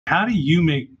how do you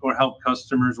make or help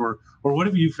customers, or what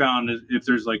have you found if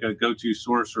there's like a go-to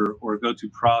source or a go-to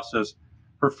process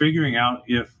for figuring out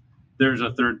if there's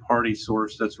a third party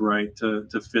source that's right to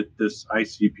fit this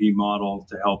ICP model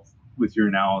to help with your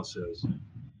analysis?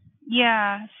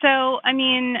 Yeah. So, I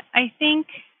mean, I think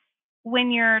when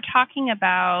you're talking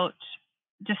about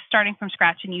just starting from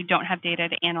scratch and you don't have data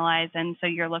to analyze, and so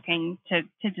you're looking to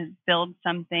just build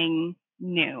something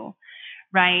new,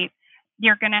 right?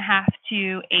 You're going to have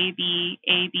to ABCD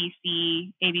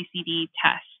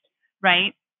test,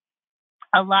 right?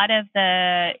 A lot of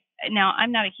now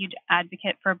I'm not a huge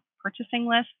advocate for purchasing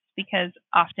lists because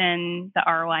often the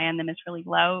ROI on them is really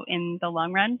low in the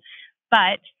long run.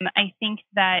 But I think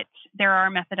that there are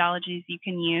methodologies you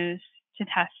can use to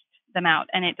test them out,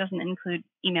 and it doesn't include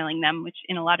emailing them, which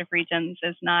in a lot of regions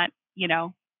is not,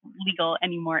 legal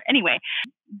anymore anyway.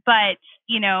 But,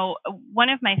 one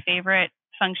of my favorite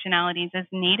functionalities is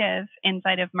native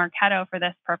inside of Marketo for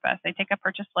this purpose. I take a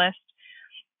purchase list,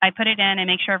 I put it in, and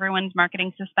make sure everyone's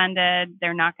marketing suspended.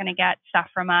 They're not going to get stuff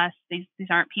from us. These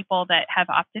aren't people that have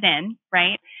opted in,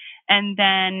 right? And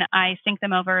then I sync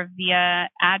them over via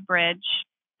AdBridge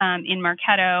in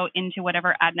Marketo into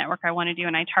whatever ad network I want to do,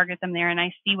 and I target them there, and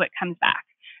I see what comes back,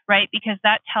 right? Because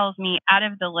that tells me out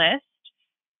of the list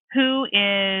who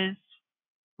is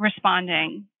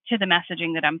responding to the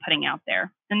messaging that I'm putting out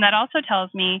there. And that also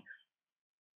tells me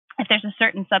if there's a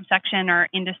certain subsection or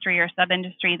industry or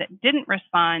sub-industry that didn't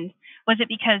respond, was it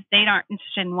because they aren't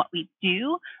interested in what we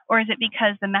do? Or is it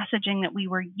because the messaging that we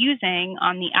were using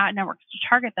on the ad networks to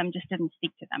target them just didn't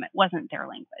speak to them? It wasn't their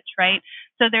language, right?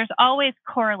 So there's always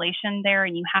correlation there,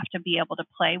 and you have to be able to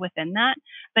play within that.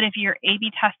 But if you're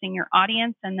A/B testing your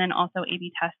audience and then also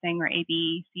A/B testing or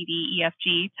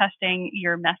ABCDEFG testing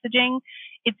your messaging,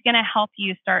 it's going to help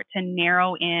you start to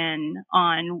narrow in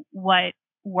on what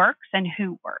works and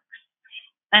who works.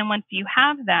 And once you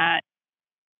have that,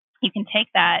 you can take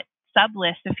that sub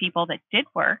list of people that did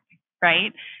work,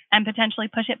 right, and potentially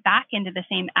push it back into the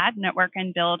same ad network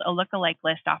and build a lookalike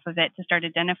list off of it to start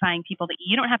identifying people that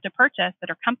you don't have to purchase, that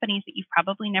are companies that you've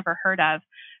probably never heard of,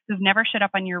 who've never showed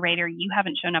up on your radar, you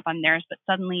haven't shown up on theirs, but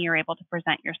suddenly you're able to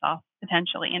present yourself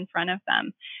potentially in front of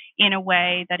them in a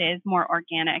way that is more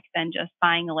organic than just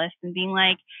buying a list and being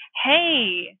like,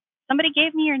 hey, somebody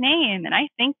gave me your name and I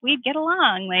think we'd get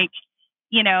along. Like,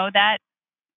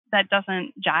 that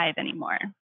doesn't jive anymore.